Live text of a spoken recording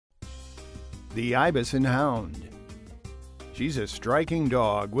The Ibizan Hound. She's a striking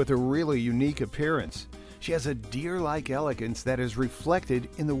dog with a really unique appearance. She has a deer-like elegance that is reflected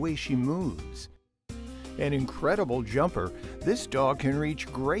in the way she moves. An incredible jumper, this dog can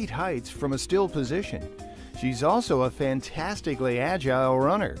reach great heights from a still position. She's also a fantastically agile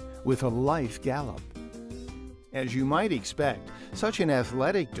runner with a lithe gallop. As you might expect, such an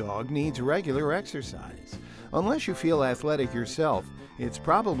athletic dog needs regular exercise. Unless you feel athletic yourself, it's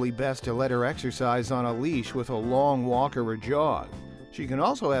probably best to let her exercise on a leash with a long walk or a jog. She can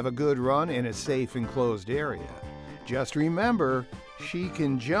also have a good run in a safe enclosed area. Just remember, she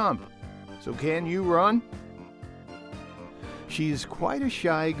can jump. So can you run? She's quite a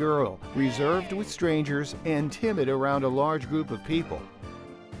shy girl, reserved with strangers and timid around a large group of people.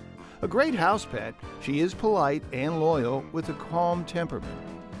 A great house pet, she is polite and loyal with a calm temperament.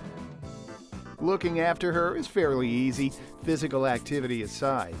 Looking after her is fairly easy, physical activity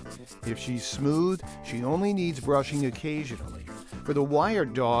aside. If she's smooth, she only needs brushing occasionally. For the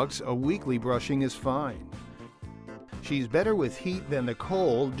wired dogs, a weekly brushing is fine. She's better with heat than the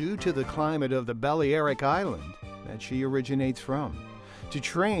cold due to the climate of the Balearic Island that she originates from. To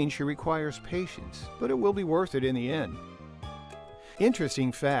train, she requires patience, but it will be worth it in the end.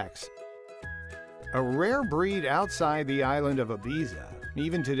 Interesting facts. A rare breed outside the island of Ibiza,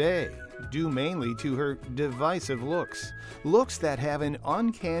 even today, due mainly to her divisive looks that have an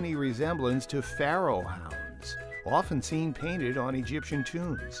uncanny resemblance to pharaoh hounds, often seen painted on Egyptian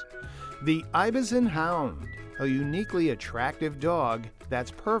tombs. The Ibizan Hound, a uniquely attractive dog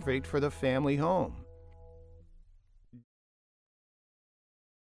that's perfect for the family home.